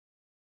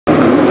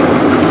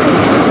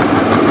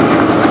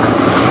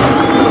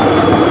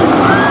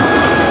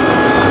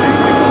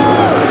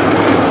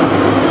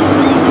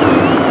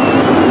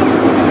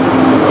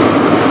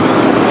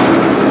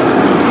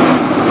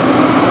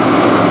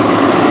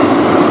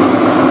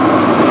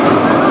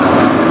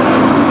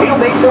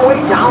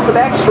Speedway down the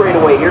back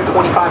straightaway here.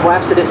 25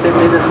 laps of distance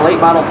in this late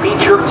model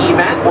feature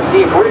event. We'll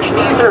see if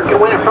Neiser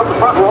can win it from the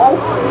front row.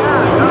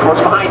 Of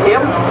course, behind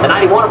him, the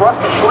 91 of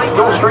Rusty Schlenk,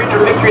 no stranger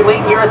to victory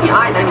lane here at the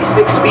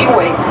I96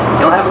 Speedway.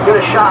 He'll have as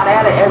good a shot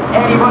at it as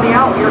anybody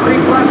out here.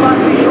 Green flag on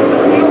the show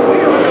the field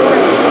here.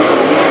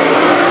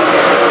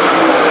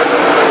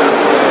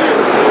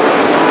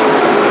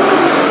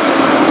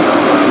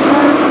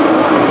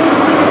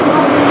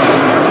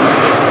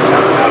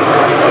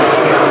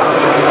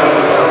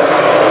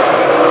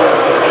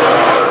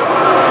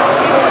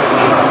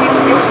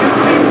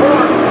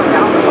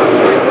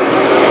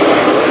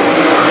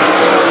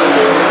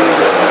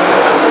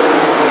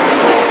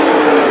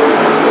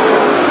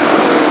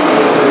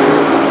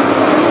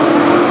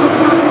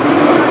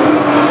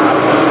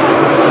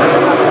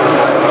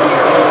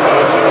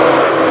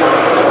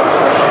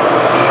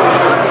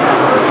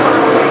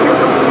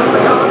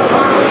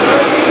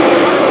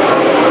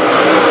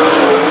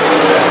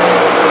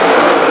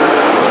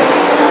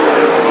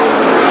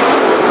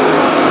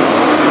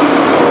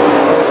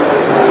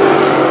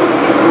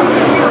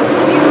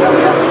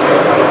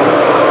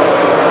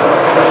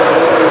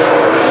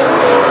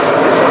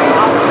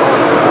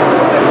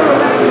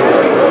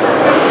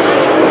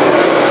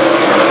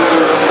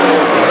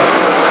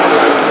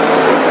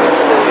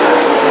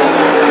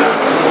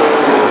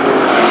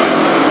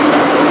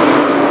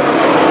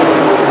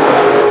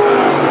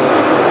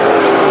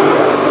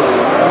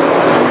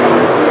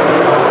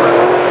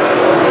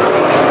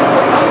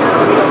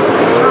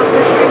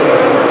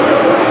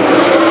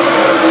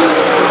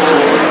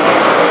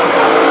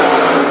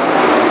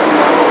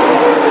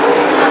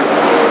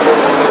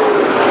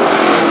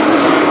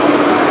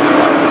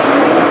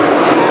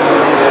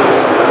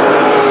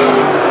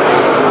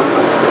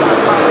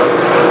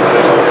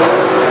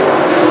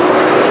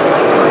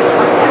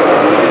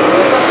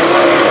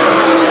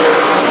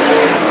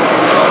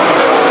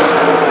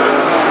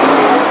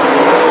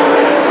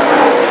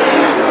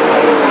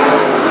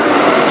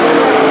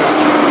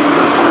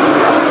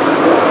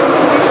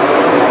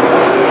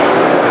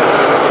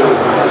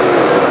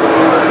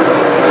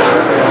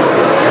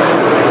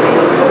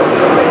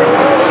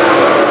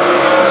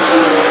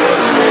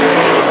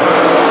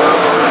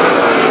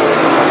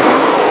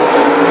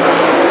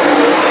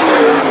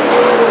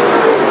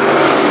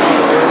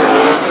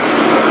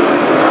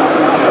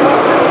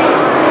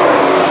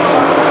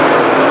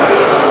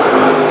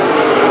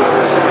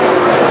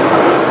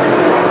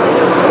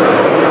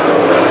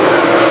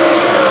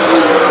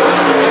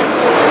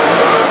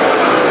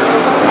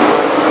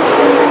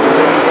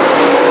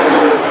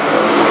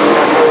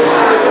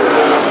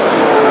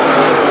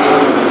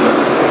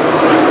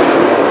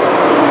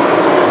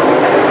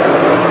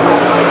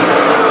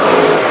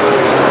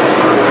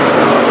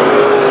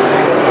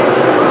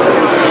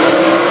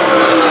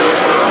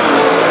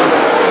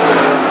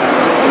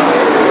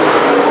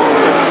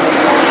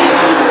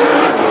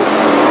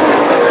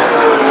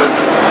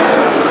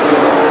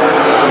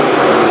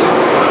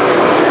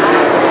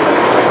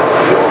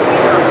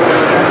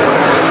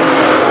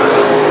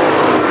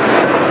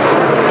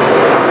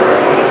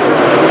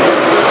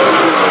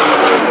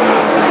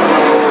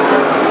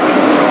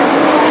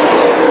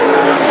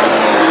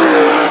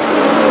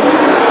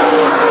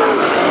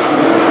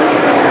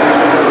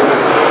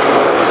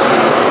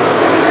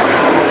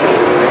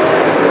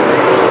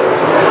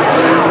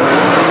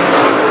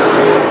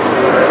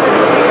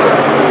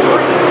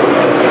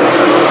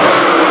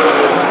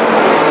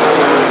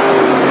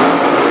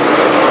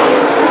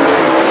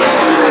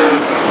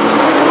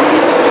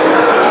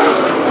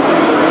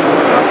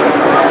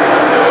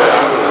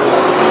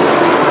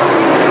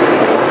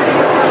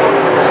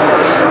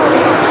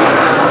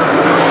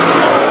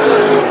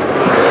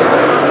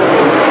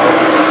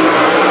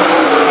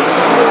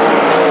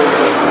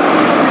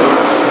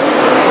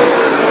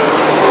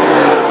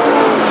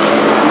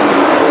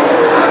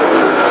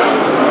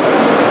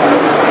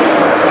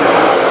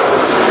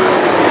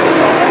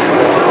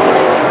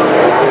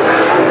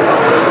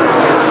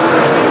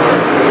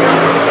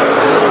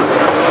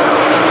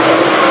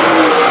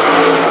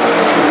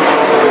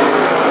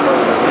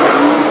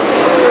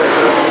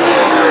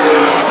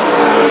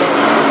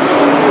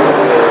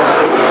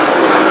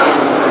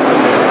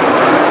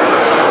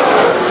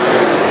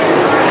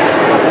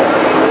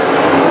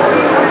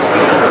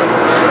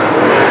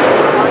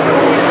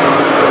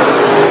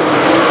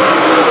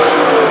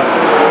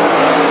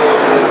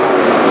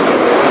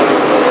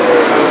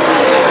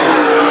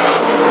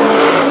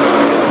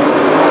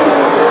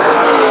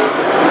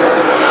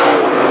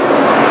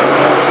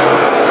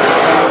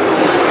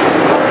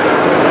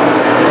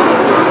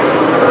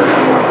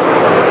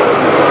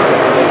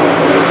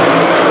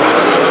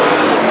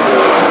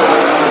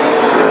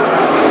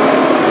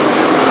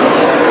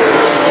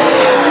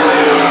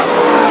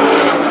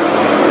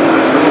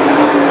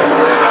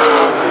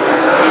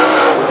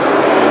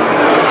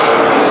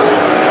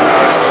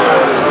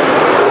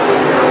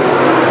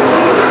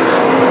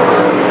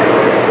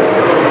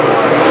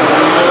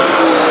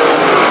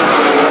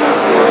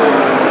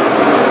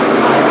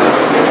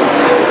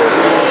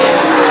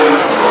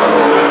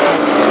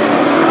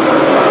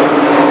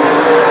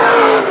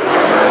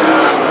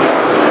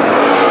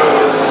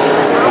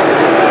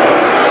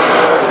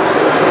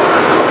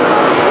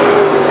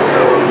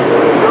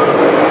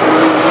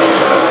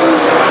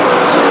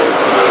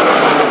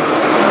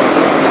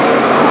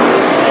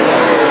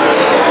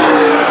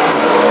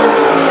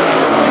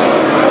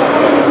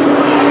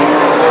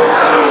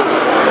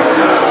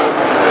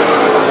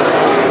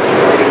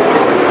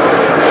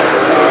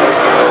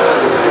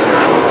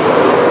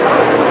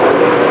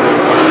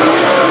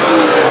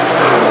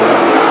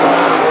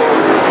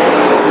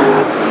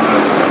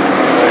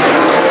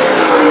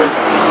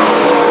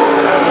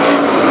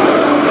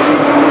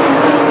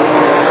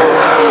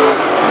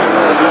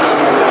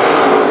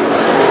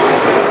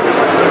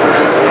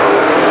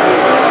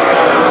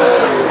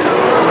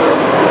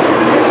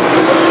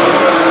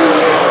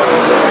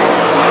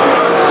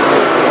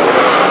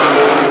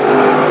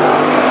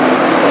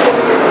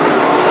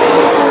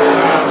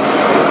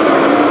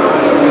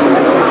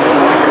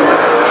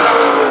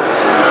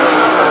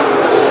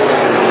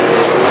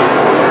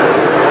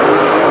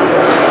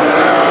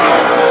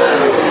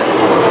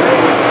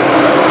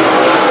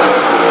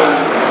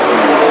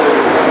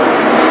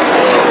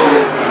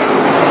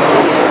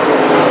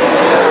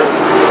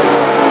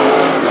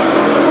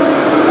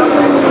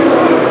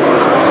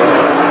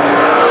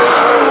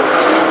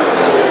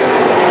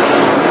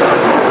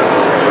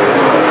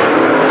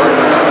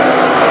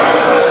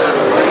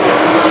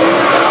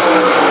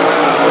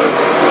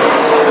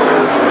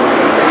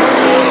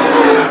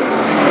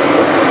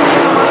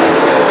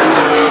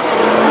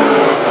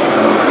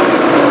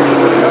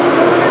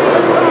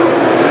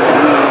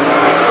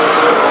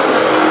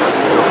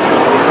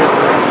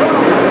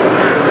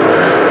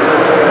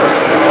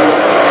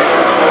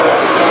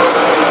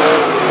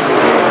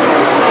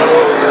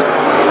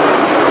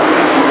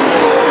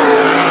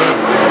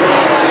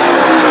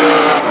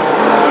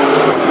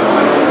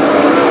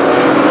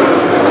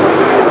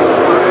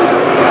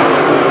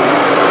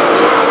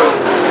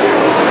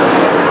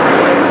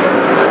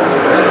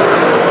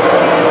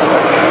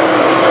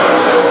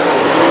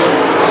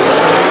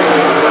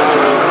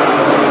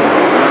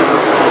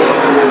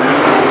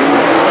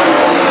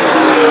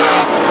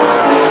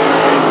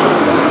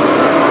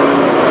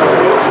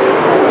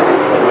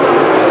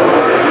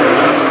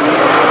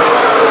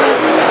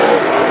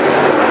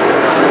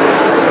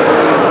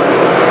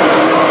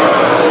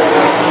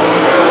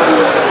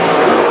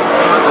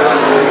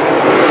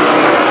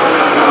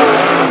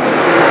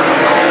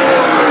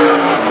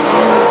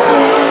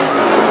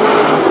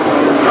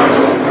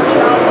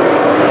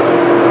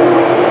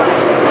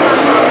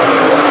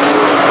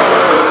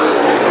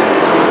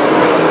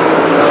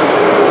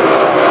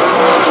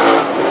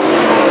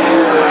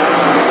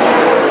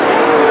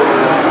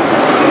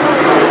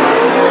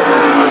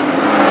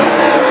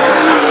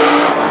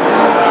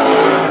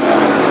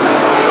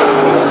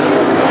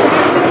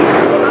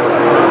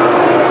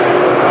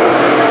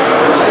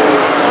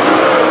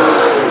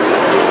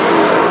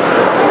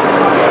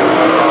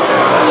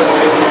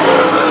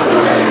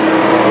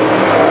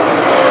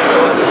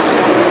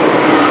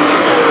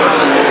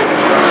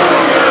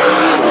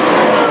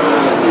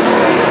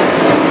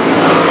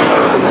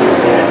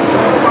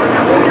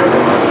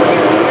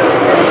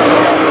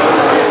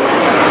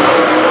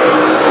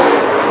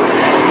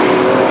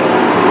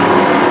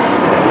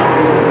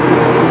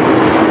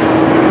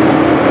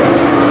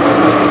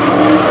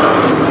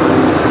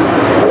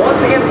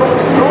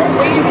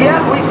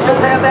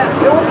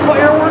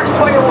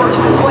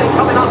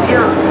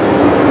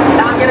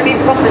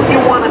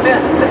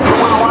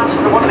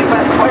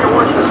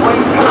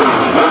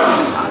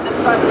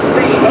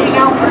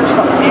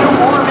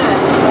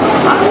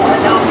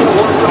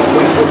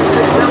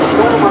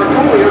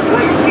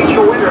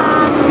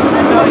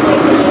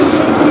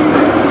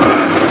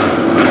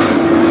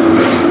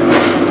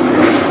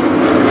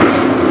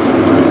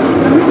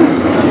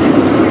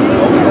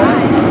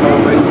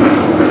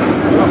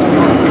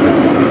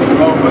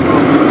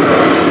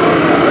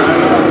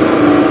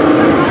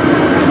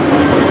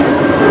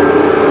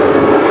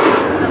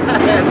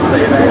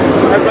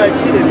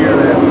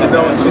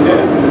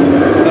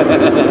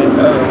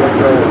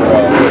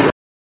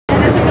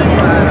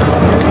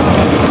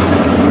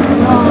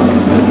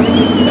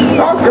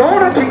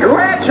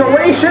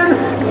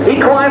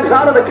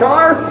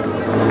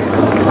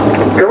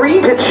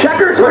 green to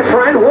checkers, my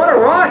friend. What a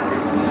run.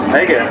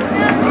 Thank you.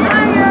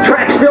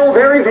 Track still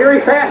very,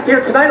 very fast here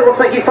tonight. It looks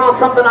like you found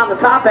something on the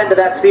top end of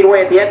that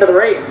speedway at the end of the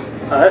race.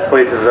 That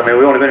place is, I mean,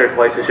 we've only been here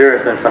twice this year.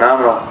 It's been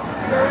phenomenal.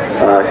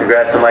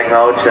 Congrats to Mike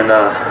Mouch and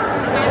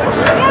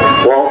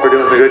Walt for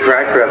doing some good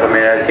track prep. I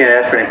mean, I can't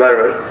ask for any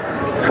better.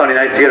 It's funny,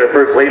 nice to get our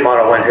first late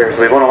model win here.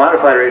 So we've won a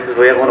modified races,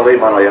 we haven't won a late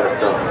model yet.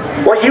 So.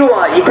 Well, you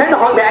kind of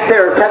hung back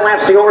there 10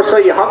 laps to go or so.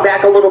 You hung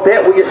back a little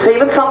bit. Were you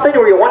saving something,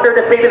 or were you wondering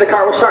if maybe the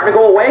car was starting to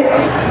go away?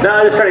 No,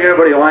 I was just trying to get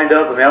everybody lined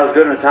up. I mean, I was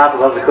good on the top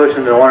above the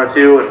cushion in 1 or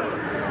 2, and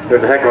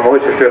there's a heck of a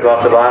moisture strip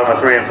off the bottom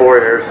of 3 and 4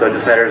 here, so it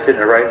just mattered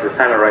sitting right, this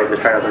time right, just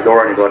trying not to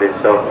door anybody.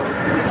 So,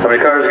 I mean,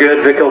 the car's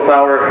good, Vic Hill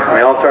power, I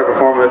mean, all-star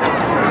performance,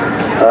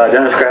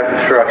 Dennis Craft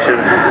Construction,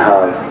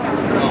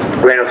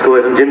 Randall's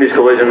Collision, Jimmy's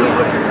Collision.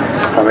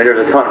 I mean, there's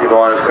a ton of people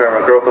on this car.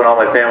 My girlfriend, all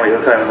my family.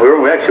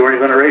 We actually weren't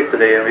even going to race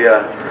today. And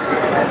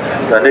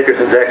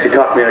Nickerson's actually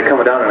talked me into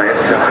coming down tonight.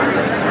 So.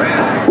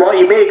 Well,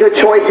 you made a good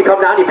choice. You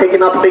come down, you're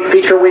picking up a big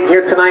feature win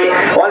here tonight.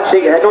 Why don't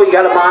you, I know you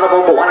got a lot of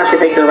them, but why don't you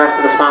thank the rest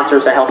of the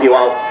sponsors to help you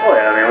out? Oh,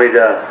 yeah. I mean, we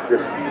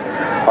just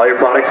all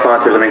your product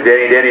sponsors. I mean,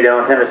 Danny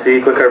down in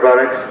Tennessee, Quick Car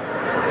Products.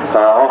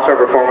 All-Star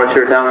Performance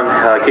here down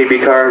KB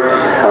Carbs,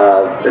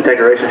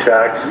 Integration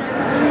Shocks.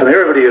 I mean,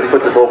 everybody who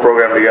puts this whole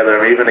program together.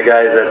 I mean, even the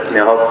guys that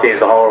help change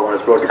the hauler when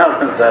it's broke down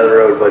on the side of the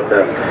road. But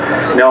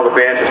all the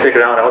fans are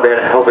sticking around. I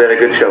hope they had a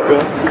good show.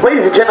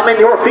 Ladies and gentlemen,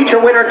 your feature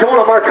winner,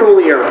 Dona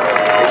Marcoullier.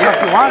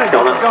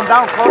 Dona,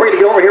 we're going to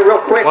get over here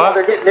real quick while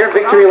they're getting their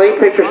victory lane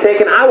pictures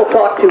taken. I will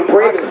talk to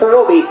Brandon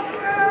Thirlby.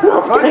 Well,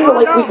 it's kind of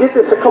like we did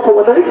this a couple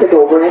of nights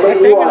ago,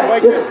 Brandon. You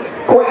just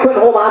couldn't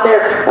hold on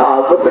there.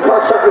 Was the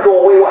car starting to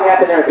go away? What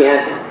happened there at the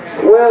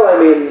end? Well, I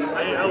mean,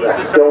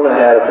 Dona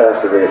had a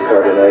faster race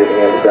car tonight,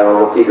 hands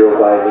down. Once he drove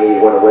by me, he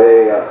went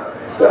away.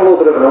 Got a little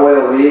bit of an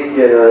oil leak,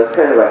 and it's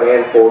kind of a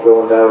handful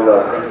going down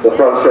the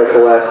front stretch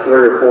the last 3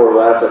 or 4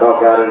 laps. I about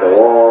got into the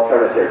wall,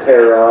 trying to tear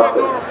tear-offs,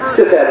 and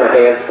just had my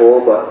hands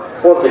full.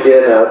 But once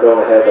again,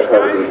 Dona had the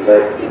car to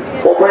tonight.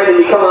 Well, Brandon,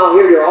 you come out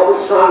here, you're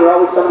always strong, you're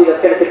always somebody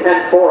that's going to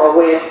contend for a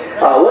win.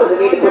 What does it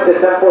mean to put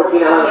this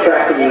M14 on the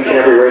track for you each and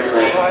every race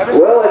night?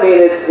 Well, I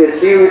mean, it's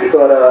huge,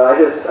 but I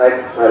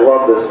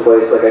love this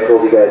place, like I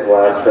told you guys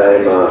last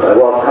time. I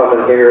love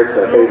coming here, it's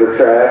my favorite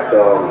track,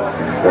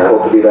 and I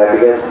hope to be back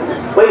again.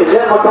 Ladies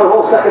and gentlemen, come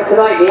home second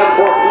tonight, the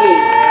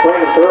M14,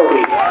 Brandon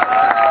Thirlby.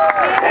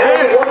 And we'll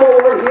get one more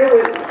over here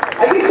with,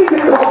 I guess you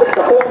could call this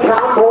the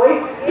hometown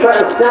boy,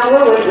 Travis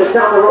Stemler, lives just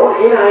down the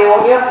road in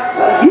Ionia.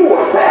 You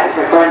were fast,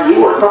 my friend. You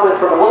were coming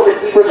from a little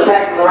bit deeper in the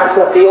back than the rest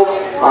of the field.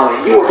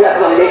 You were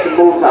definitely making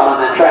moves out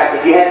on that track.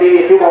 If you had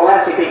maybe a few more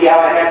laps, you think you would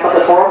have had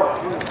something for them?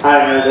 I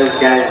don't know, those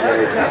guys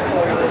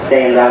are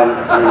staying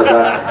down some of the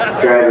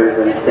best drivers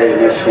in the state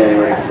of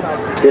Michigan.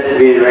 Just to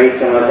be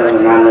racing with them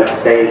and on this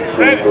stage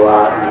means a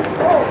lot.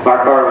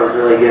 Our car was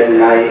really good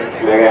tonight.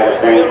 I got to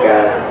thank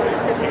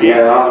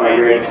all my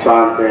great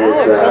sponsors.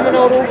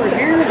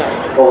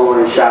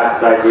 Poland Shots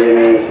by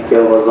Jimmy,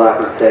 Gilbo's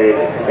Lock and Safe,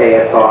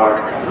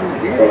 AFR,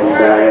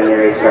 and the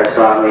race car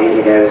swap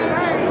meet.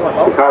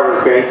 The car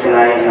was great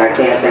tonight, and I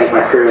can't thank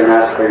my crew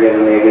enough for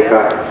giving me a good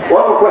car.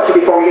 One more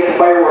question before we get to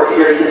fireworks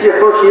here. This is your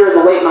first year in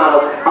the late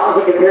model. How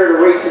does it compare to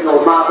racing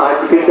those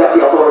modifieds? You picked up the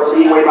Dona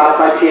Speedway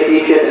Modified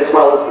Championship as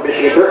well as the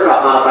Michigan Dirt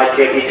Cup Modified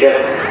Championship.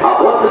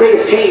 What's the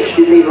biggest change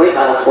in these late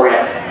models for you?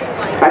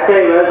 I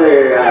tell you what,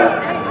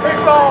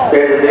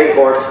 there's a big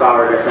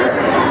horsepower difference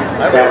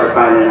that we're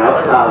finding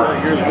out.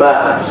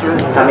 But,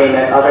 I mean,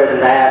 other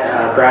than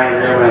that,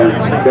 Brian Newman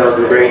builds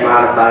a great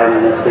modified,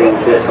 and this thing's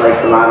just like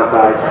the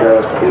modified,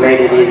 so it made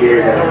it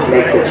easier to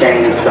make the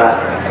change. But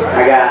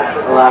I got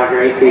a lot of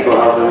great people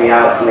helping me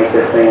out to make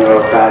this thing a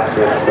little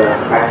faster, so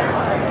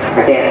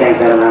I can't thank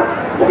them enough.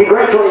 Well,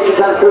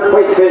 congratulations on the third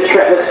place finish.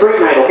 That's a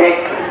great night,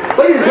 okay?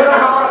 Ladies and gentlemen,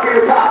 how about for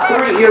your top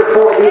 3 here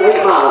for the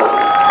late models?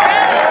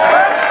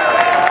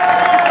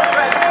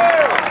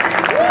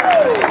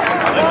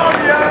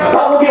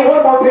 We'll get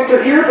one more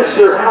picture here.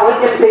 Mr. Allen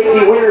can take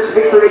the winner's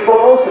victory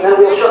photos, and then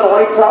we'll shut the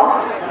lights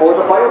off for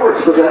the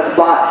fireworks presented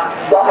by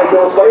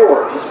Bill's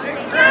Fireworks.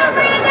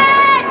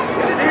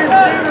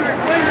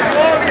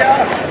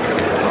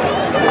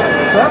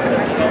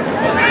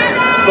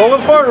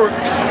 Golden fireworks.